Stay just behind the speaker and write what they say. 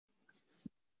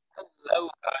Hello,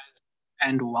 guys,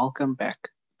 and welcome back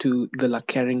to the La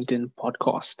Carrington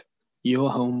podcast, your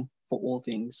home for all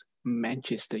things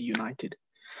Manchester United.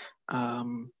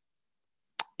 Um,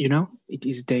 it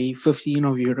is day 15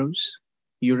 of Euro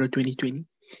 2020,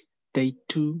 day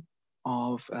two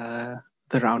of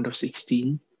the round of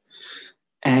 16.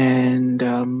 And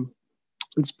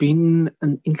it's been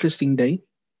an interesting day,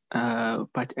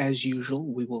 but as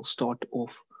usual, we will start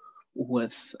off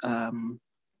with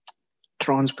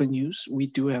transfer news. We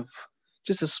do have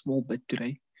just a small bit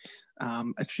today.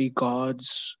 It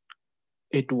regards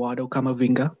Eduardo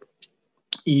Camavinga.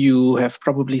 You have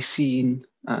probably seen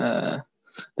the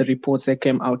reports that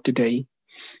came out today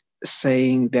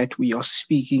saying that we are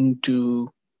speaking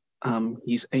to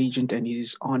his agent and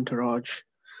his entourage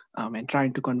and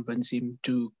trying to convince him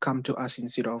to come to us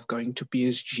instead of going to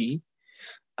PSG.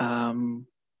 Um,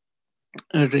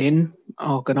 Ren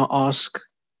are going to ask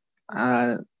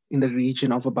uh, in the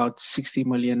region of about 60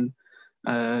 million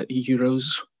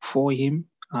euros for him.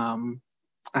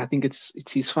 I think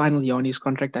it's his final year on his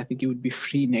contract. I think he would be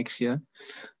free next year,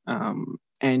 and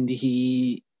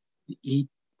he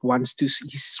wants to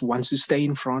stay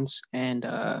in France and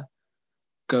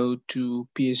go to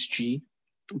PSG,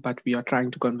 but we are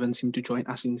trying to convince him to join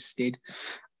us instead.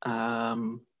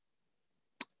 Um,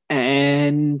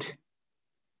 and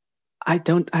I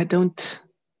don't.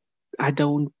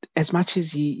 As much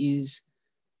as he's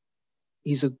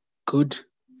a good,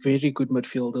 very good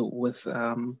midfielder with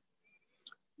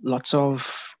lots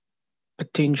of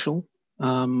potential.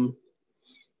 Um,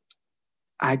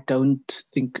 I don't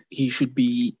think he should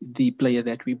be the player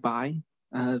that we buy,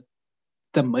 uh,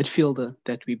 the midfielder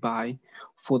that we buy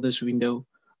for this window.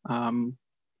 Um,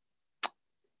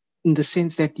 in the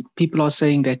sense that people are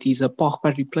saying that he's a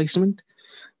Pogba replacement.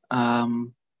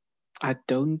 Um, I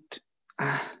don't.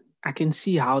 Uh, I can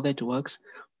see how that works,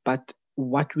 but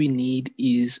what we need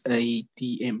is a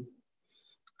DM.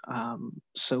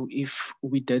 So if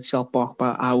we did sell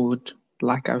Pogba, I would,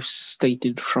 like I've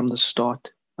stated from the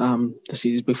start, the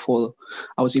series before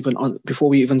I was even on, before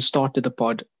we even started the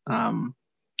pod,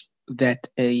 that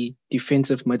a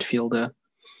defensive midfielder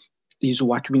is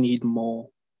what we need more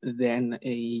than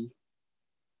a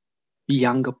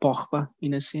younger Pogba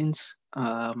in a sense.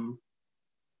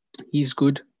 He's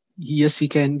good. Yes, he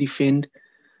can defend,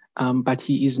 but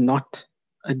he is not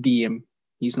a DM.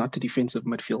 He's not a defensive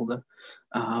midfielder.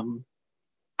 Um,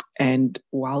 And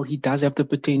while he does have the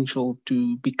potential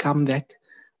to become that,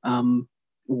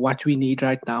 what we need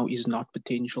right now is not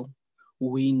potential.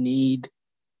 We need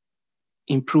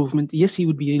improvement. Yes, he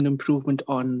would be an improvement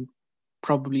on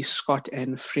probably Scott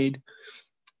and Fred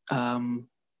um,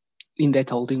 in that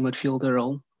holding midfielder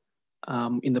role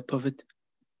in the pivot.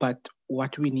 But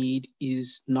what we need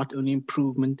is not only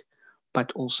improvement,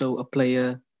 but also a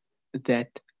player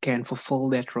that can fulfill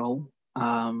that role.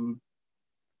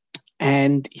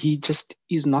 And he just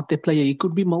is not the player. He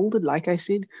could be molded, like I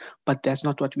said, but that's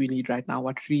not what we need right now.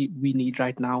 What we need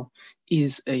right now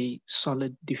is a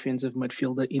solid defensive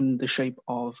midfielder in the shape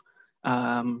of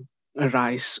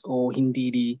Rice or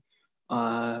Hindidi,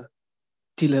 uh,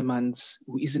 Tillemans,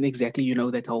 who isn't exactly,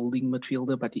 that holding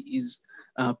midfielder, but he is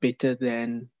better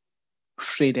than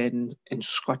Fred and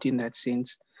Scott in that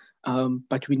sense.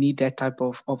 But we need that type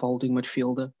of holding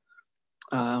midfielder.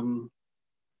 Um,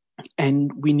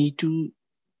 and we need to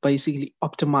basically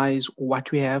optimize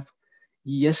what we have.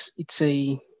 Yes, it's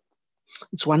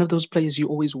one of those players you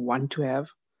always want to have,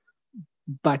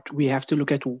 but we have to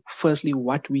look at firstly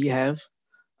what we have,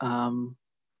 um,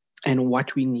 and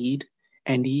what we need.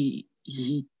 And he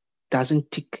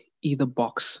doesn't tick either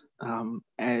box,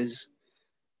 as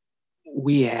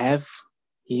we have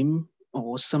him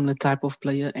or similar type of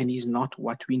player, and he's not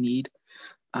what we need.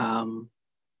 Um,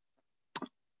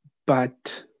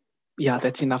 but yeah,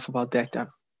 that's enough about that.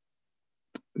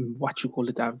 What you call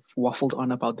it, I've waffled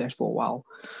on about that for a while.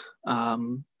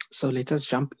 So let us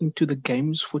jump into the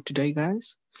games for today,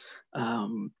 guys.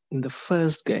 In the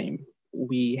first game,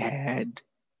 we had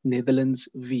Netherlands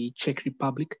v Czech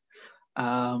Republic.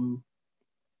 Um,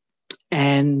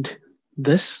 and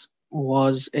this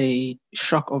was a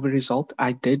shock of a result.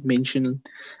 I did mention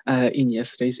in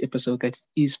yesterday's episode that it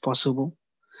is possible,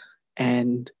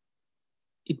 and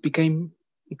it became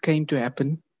it came to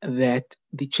happen that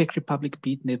the Czech Republic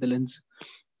beat Netherlands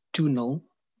 2-0.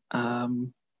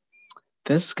 Um,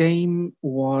 this game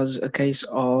was a case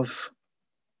of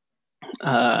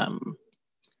um,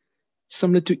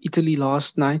 similar to Italy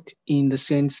last night in the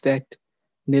sense that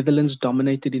Netherlands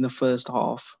dominated in the first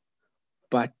half,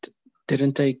 but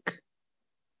didn't take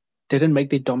didn't make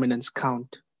their dominance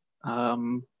count.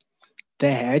 Um,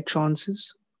 they had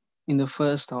chances in the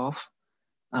first half,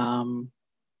 Um,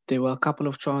 there were a couple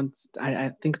of chances.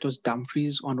 I think it was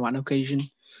Dumfries on one occasion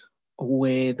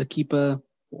where the keeper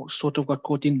sort of got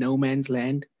caught in no man's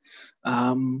land,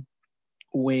 um,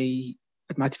 where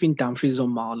it might have been Dumfries or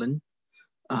Marlon,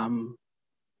 um,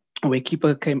 where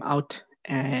keeper came out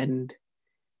and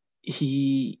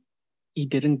he he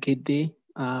didn't get there.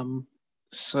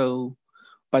 So,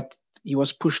 but he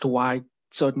was pushed wide,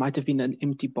 so it might have been an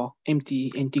empty box,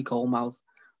 empty goal mouth.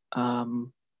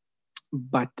 Um,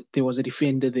 but there was a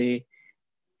defender there,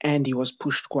 and he was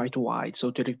pushed quite wide, so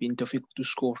it would have been difficult to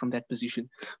score from that position.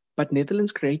 But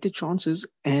Netherlands created chances,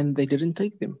 and they didn't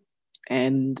take them,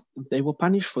 and they were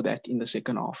punished for that in the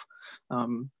second half.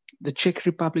 Um, the Czech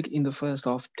Republic in the first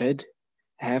half did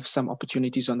have some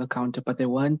opportunities on the counter, but they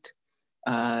weren't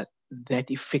uh,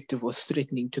 that effective or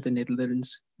threatening to the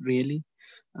Netherlands, really.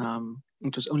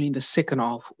 It was only in the second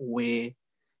half where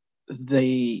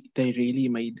they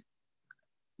really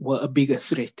were a bigger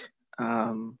threat,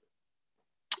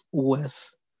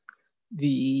 with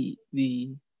the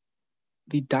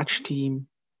the Dutch team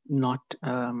not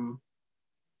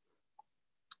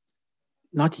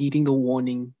not heeding the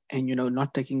warning and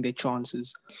not taking their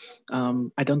chances.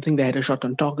 I don't think they had a shot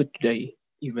on target today,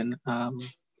 even.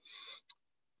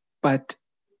 But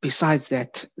besides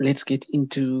that, let's get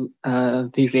into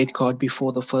the red card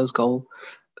before the first goal.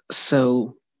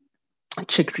 So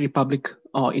Czech Republic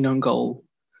are in on goal.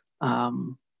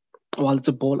 Um, while it's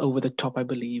a ball over the top, I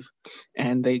believe,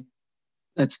 and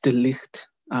it's De Ligt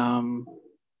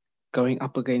going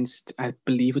up against, I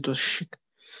believe it was Schick.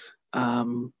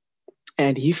 Um,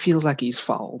 and he feels like he's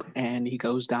fouled, and he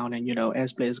goes down. And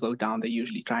as players go down, they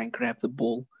usually try and grab the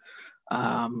ball.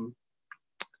 Um,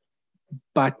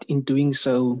 but in doing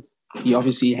so, he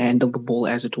obviously handled the ball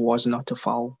as it was not a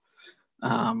foul.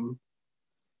 Um,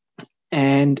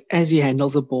 and as he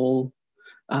handles the ball,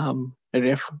 the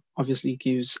ref obviously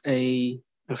gives a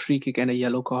free kick and a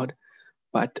yellow card.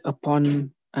 But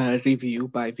upon review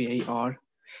by VAR,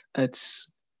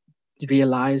 it's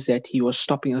realized that he was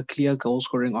stopping a clear goal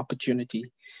scoring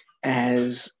opportunity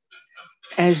as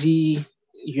he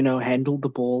handled the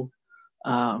ball.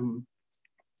 Um,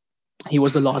 he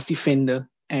was the last defender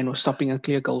and was stopping a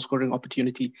clear goal scoring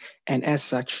opportunity, and as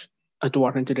such, it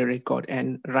warranted a red card,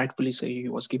 and rightfully so, he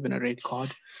was given a red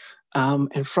card.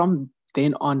 And from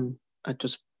then on, it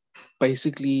was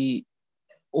basically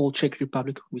all Czech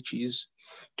Republic, which is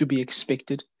to be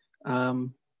expected,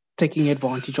 um, taking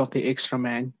advantage of the extra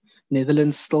man.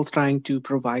 Netherlands still trying to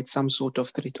provide some sort of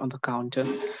threat on the counter.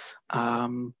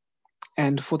 Um,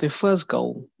 and for their first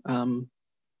goal,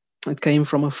 it came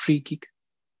from a free kick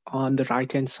on the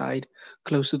right hand side,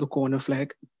 close to the corner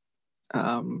flag.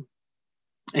 Um,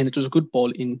 and it was a good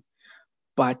ball in,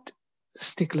 but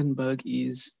Stecklenburg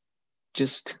is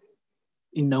just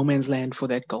in no man's land for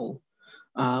that goal.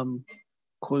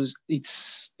 Because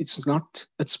it's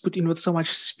put in with so much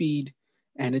speed,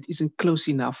 and it isn't close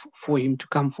enough for him to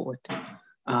come for it.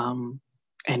 And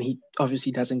he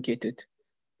obviously doesn't get it.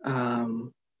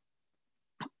 And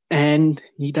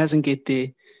he doesn't get there.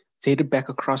 It's headed back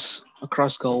across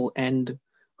goal, and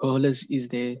Hurlers is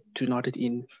there to knot it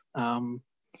in.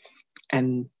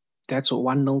 And that's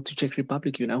 1-0 to Czech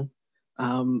Republic,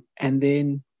 and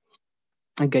then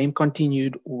a game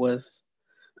continued with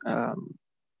um,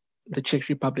 the Czech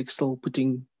Republic still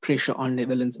putting pressure on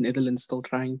Netherlands. Netherlands still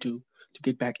trying to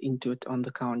get back into it on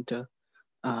the counter,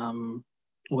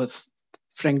 with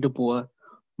Frank de Boer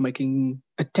making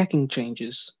attacking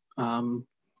changes,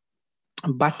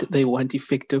 but they weren't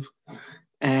effective.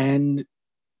 And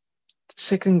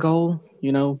second goal,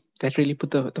 that really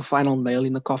put the final nail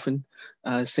in the coffin.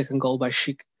 Second goal by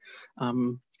Schick,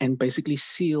 and basically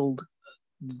sealed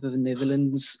the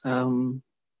Netherlands'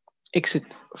 exit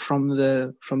from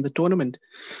the tournament.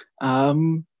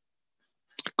 Um,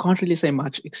 can't really say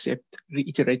much except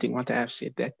reiterating what I have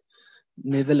said, that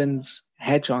Netherlands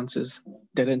had chances,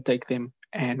 didn't take them,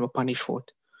 and were punished for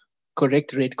it.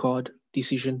 Correct red card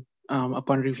decision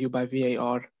upon review by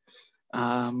VAR.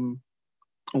 Um,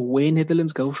 where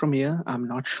Netherlands go from here, I'm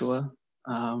not sure.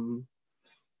 Um,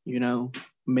 you know,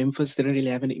 Memphis didn't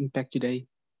really have an impact today.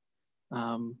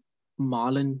 Um,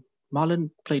 Marlon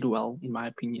Marlon played well, in my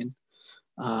opinion.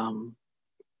 Um,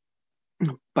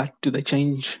 but do they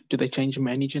change? Do they change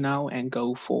manager now and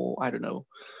go for, I don't know,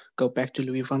 go back to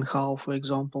Louis van Gaal, for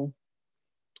example?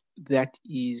 That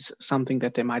is something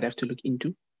that they might have to look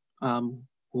into.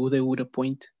 Who they would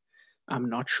appoint, I'm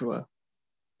not sure,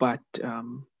 but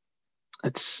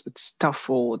it's tough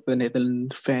for the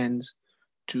Netherlands fans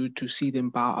to see them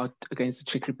bow out against the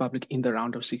Czech Republic in the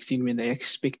round of 16 when they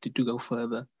expected to go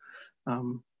further.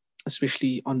 Um,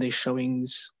 especially on their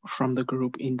showings from the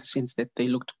group, in the sense that they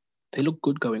looked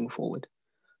good going forward.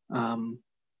 Um,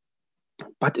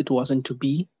 but it wasn't to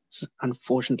be,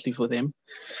 unfortunately for them.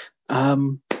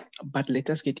 Um, but let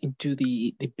us get into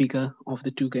the bigger of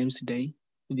the two games today,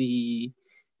 the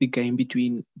the game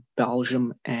between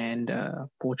Belgium and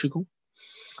Portugal.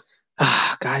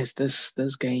 Guys,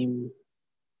 this game,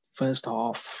 first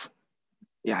half,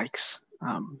 yikes!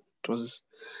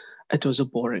 It was a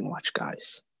boring watch,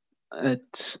 guys.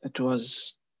 It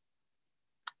was,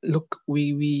 look,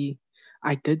 we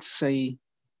I did say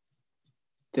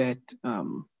that,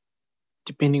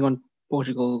 depending on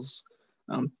Portugal's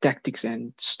tactics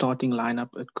and starting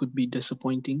lineup, it could be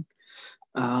disappointing.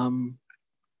 Um,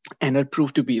 and it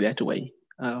proved to be that way.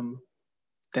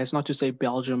 That's not to say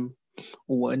Belgium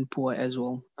weren't poor as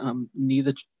well.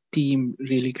 Neither team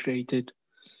really created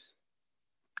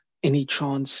any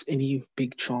chance, any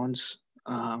big chance,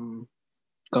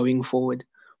 going forward.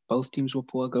 Both teams were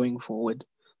poor going forward,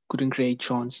 couldn't create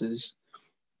chances,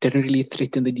 didn't really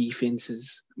threaten the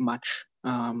defenses much.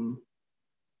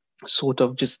 Sort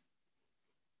of just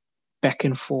back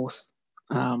and forth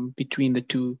between the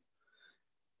two.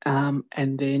 And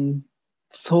then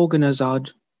Thorgan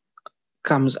Hazard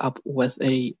comes up with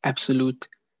a absolute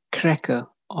cracker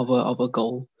of a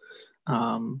goal.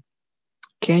 Um,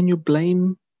 can you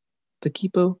blame the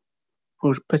keeper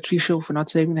or Patricio for not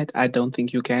saving that? I don't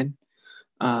think you can.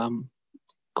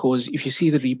 Because if you see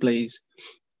the replays,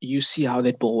 you see how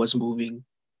that ball was moving,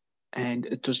 and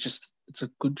it's a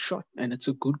good shot and it's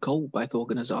a good goal by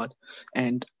Thorgan Hazard.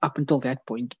 And up until that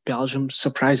point, Belgium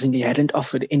surprisingly hadn't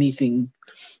offered anything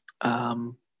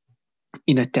um,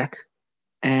 in attack,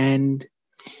 and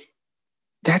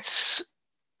that's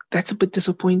that's a bit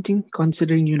disappointing,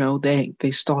 considering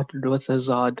they started with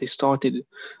Hazard, they started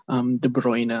De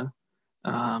Bruyne,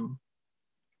 um,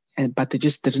 but they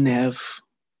just didn't have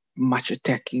much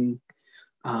attacking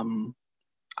um,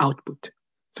 output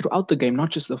throughout the game, not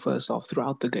just the first half,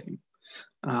 throughout the game.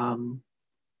 Um,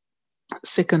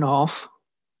 Second half,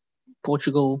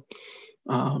 Portugal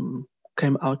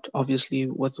came out obviously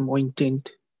with more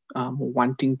intent,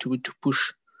 wanting to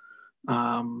push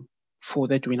um, for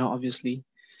that winner, obviously.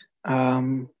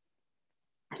 Um,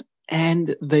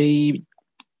 and they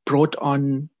brought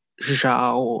on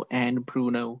Zhao and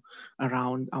Bruno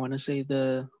around, I want to say,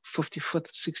 the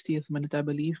 55th, 60th minute, I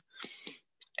believe.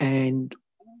 And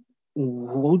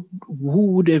who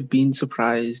would have been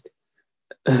surprised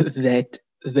that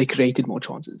they created more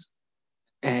chances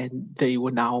and they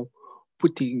were now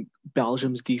putting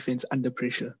Belgium's defense under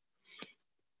pressure?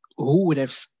 Who would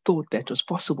have thought that was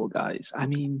possible, guys? I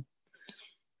mean,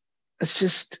 it's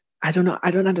just, I don't know.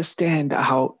 I don't understand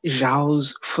how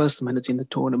Zhao's first minutes in the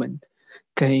tournament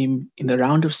came in the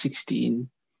round of 16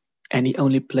 and he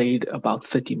only played about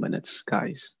 30 minutes,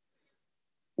 guys.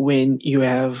 When you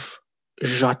have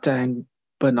Jota and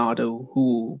Bernardo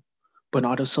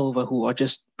Silva, who are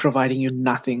just providing you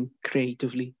nothing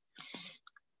creatively.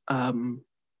 Um,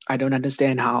 I don't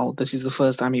understand how this is the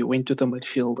first time he went to the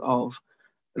midfield of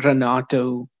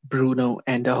Renato, Bruno,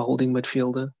 and a holding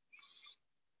midfielder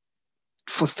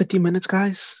for 30 minutes,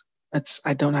 guys.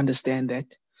 I don't understand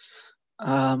that.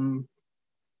 Um,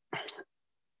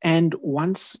 and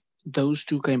once those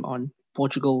two came on,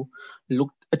 Portugal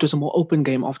looked. It was a more open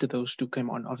game after those two came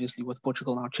on. Obviously, with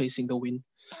Portugal now chasing the win,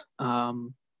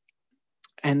 um,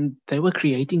 and they were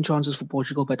creating chances for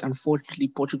Portugal, but unfortunately,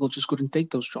 Portugal just couldn't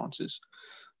take those chances.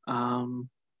 Um,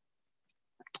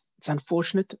 it's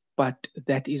unfortunate, but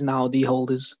that is now the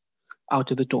holders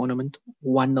out of the tournament.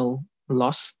 1-0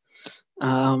 loss.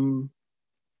 Um,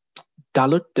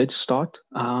 Dalot did start.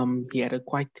 He had a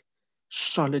quite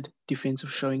solid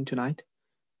defensive showing tonight.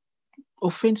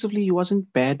 Offensively, he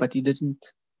wasn't bad, but he didn't.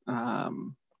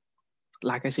 Um,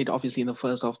 like I said, obviously in the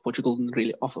first half, Portugal didn't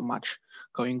really offer much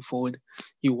going forward.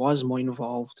 He was more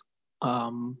involved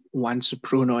once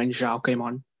Bruno and João came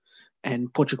on,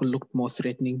 and Portugal looked more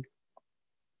threatening.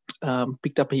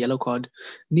 Picked up a yellow card,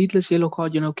 needless yellow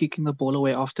card, kicking the ball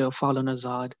away after a foul on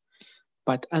Hazard.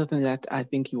 But other than that, I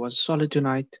think he was solid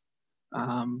tonight,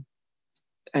 um,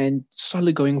 and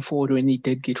solid going forward when he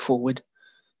did get forward.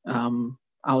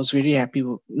 I was very happy.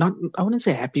 Not, I wouldn't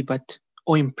say happy, but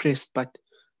or impressed, but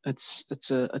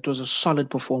it was a solid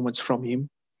performance from him.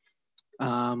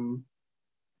 Um,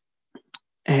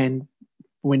 and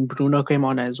when Bruno came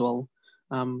on as well,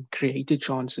 created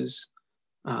chances.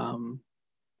 Um,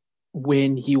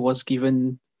 when he was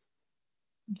given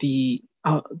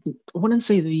I wouldn't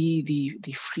say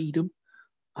the freedom,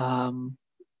 um,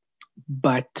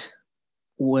 but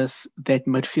with that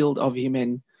midfield of him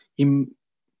and him,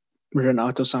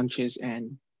 Renato Sanchez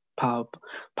and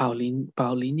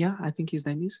Paulinha, I think his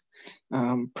name is.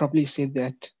 Probably said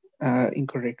that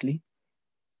incorrectly,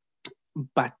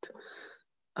 but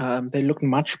they look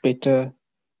much better.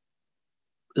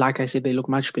 Like I said, they look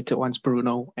much better once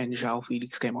Bruno and João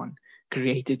Felix came on,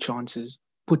 created chances,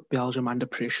 put Belgium under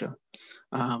pressure.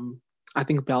 Um, I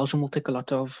think Belgium will take a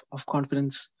lot of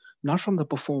confidence, not from the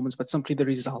performance, but simply the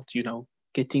result.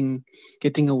 Getting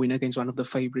a win against one of the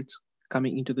favorites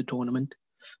coming into the tournament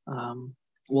um,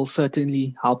 will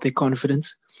certainly help their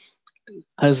confidence.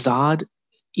 Hazard,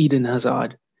 Eden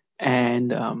Hazard, and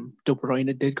De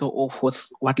Bruyne did go off with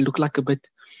what looked like a bit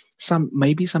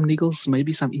maybe some niggles,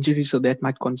 maybe some injuries, so that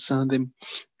might concern them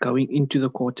going into the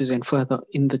quarters and further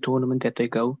in the tournament that they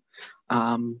go.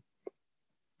 Um,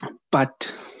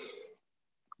 but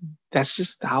that's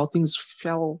just how things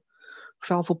fell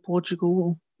for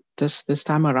Portugal this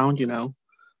time around.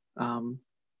 Um,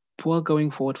 poor going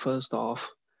forward first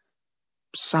off.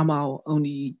 Somehow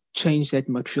only changed that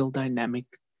midfield dynamic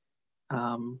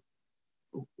um,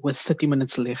 with 30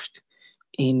 minutes left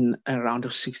in a round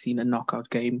of 16, a knockout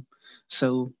game.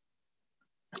 So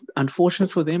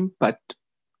unfortunate for them, but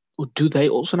do they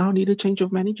also now need a change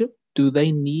of manager? Do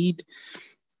they need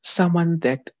someone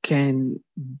that can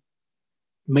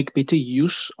make better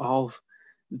use of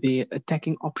their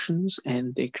attacking options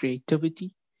and their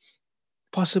creativity?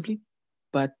 Possibly.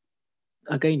 But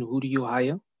again, who do you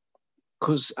hire?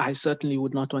 Because I certainly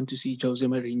would not want to see Jose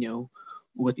Mourinho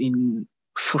within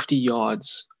 50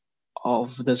 yards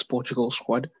of this Portugal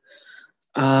squad.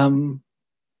 Um,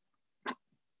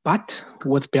 but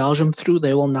with Belgium through,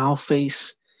 they will now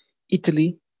face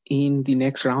Italy in the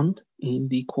next round in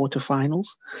the quarterfinals.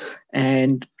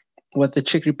 And with the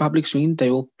Czech Republic's win, they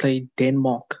will play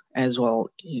Denmark as well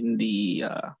in the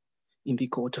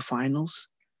quarterfinals.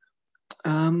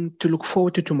 To look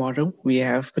forward to tomorrow, we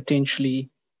have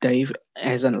potentially Dave,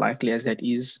 as unlikely as that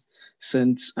is,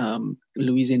 since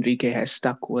Luis Enrique has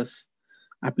stuck with,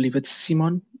 I believe it's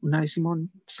Unai Simon,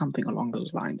 something along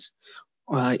those lines,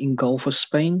 in goal for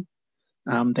Spain.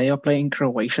 They are playing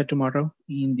Croatia tomorrow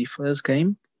in the first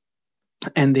game.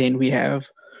 And then we have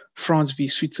France v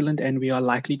Switzerland, and we are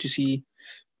likely to see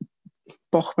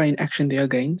Pogba in action there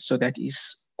again. So that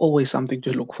is always something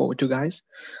to look forward to, guys.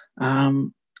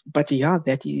 But yeah,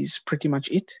 that is pretty much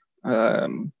it.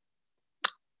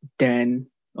 Dan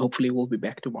hopefully will be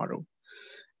back tomorrow.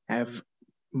 I've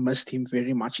missed him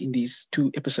very much in these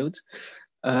 2 episodes.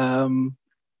 Um,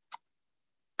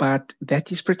 but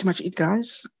that is pretty much it,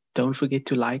 guys. Don't forget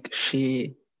to like, share,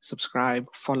 subscribe,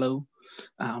 follow.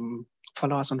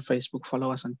 Follow us on Facebook,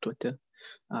 follow us on Twitter.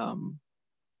 Um,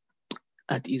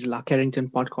 it is La Carrington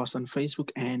Podcast on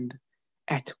Facebook and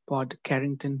at Pod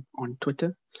Carrington on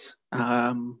Twitter.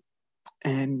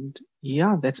 And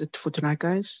yeah, that's it for tonight,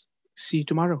 guys. See you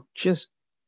tomorrow. Cheers.